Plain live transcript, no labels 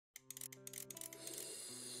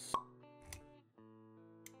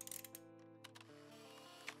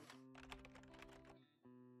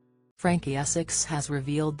Frankie Essex has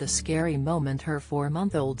revealed the scary moment her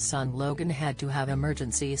 4-month-old son Logan had to have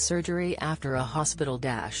emergency surgery after a hospital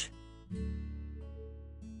dash.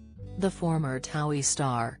 The former TOWIE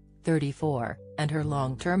star, 34, and her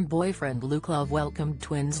long-term boyfriend Luke Love welcomed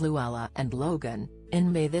twins Luella and Logan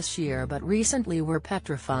in May this year, but recently were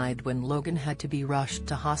petrified when Logan had to be rushed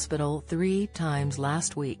to hospital 3 times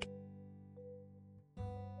last week.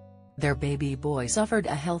 Their baby boy suffered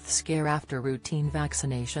a health scare after routine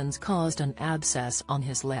vaccinations caused an abscess on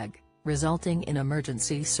his leg, resulting in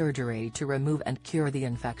emergency surgery to remove and cure the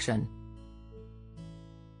infection.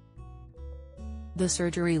 The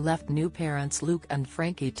surgery left new parents Luke and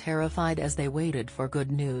Frankie terrified as they waited for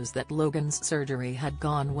good news that Logan's surgery had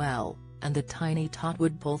gone well, and the tiny tot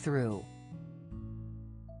would pull through.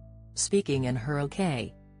 Speaking in her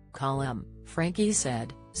OK column, Frankie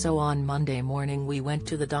said, "So on Monday morning we went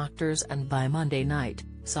to the doctors and by Monday night,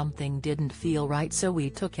 something didn't feel right, so we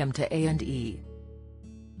took him to A&E.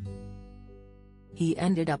 He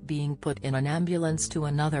ended up being put in an ambulance to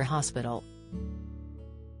another hospital.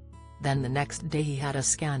 Then the next day he had a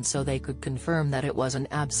scan so they could confirm that it was an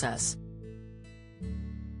abscess.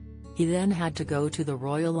 He then had to go to the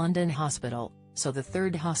Royal London Hospital, so the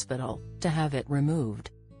 3rd hospital, to have it removed."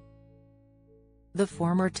 The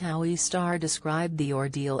former TOWIE star described the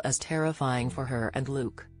ordeal as terrifying for her and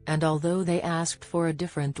Luke, and although they asked for a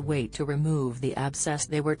different way to remove the abscess,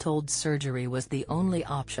 they were told surgery was the only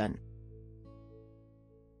option.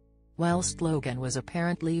 Whilst Logan was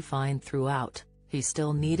apparently fine throughout, he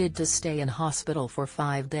still needed to stay in hospital for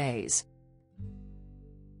 5 days.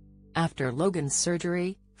 After Logan's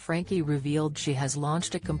surgery, Frankie revealed she has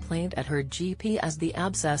launched a complaint at her GP as the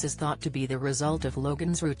abscess is thought to be the result of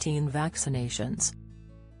Logan's routine vaccinations.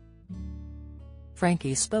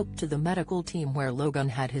 Frankie spoke to the medical team where Logan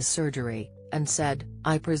had his surgery, and said,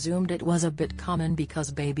 "I presumed it was a bit common because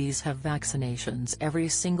babies have vaccinations every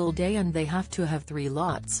single day and they have to have 3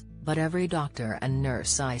 lots, but every doctor and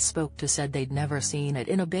nurse I spoke to said they'd never seen it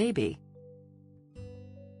in a baby.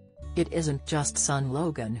 It isn't just son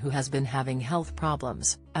Logan who has been having health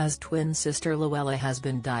problems, as twin sister Luella has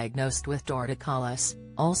been diagnosed with torticollis,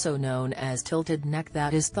 also known as tilted neck,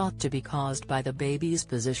 that is thought to be caused by the baby's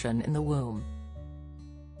position in the womb."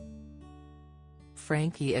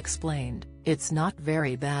 Frankie explained, "It's not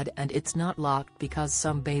very bad and it's not locked because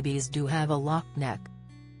some babies do have a locked neck.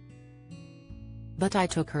 But I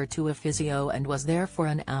took her to a physio and was there for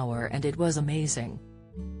an hour and it was amazing.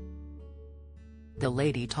 The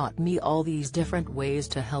lady taught me all these different ways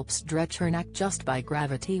to help stretch her neck just by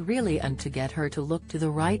gravity really, and to get her to look to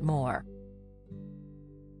the right more."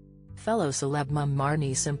 Fellow celeb mum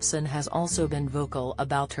Marnie Simpson has also been vocal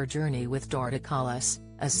about her journey with torticollis,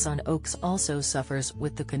 as son Oaks also suffers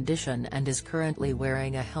with the condition and is currently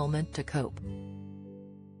wearing a helmet to cope.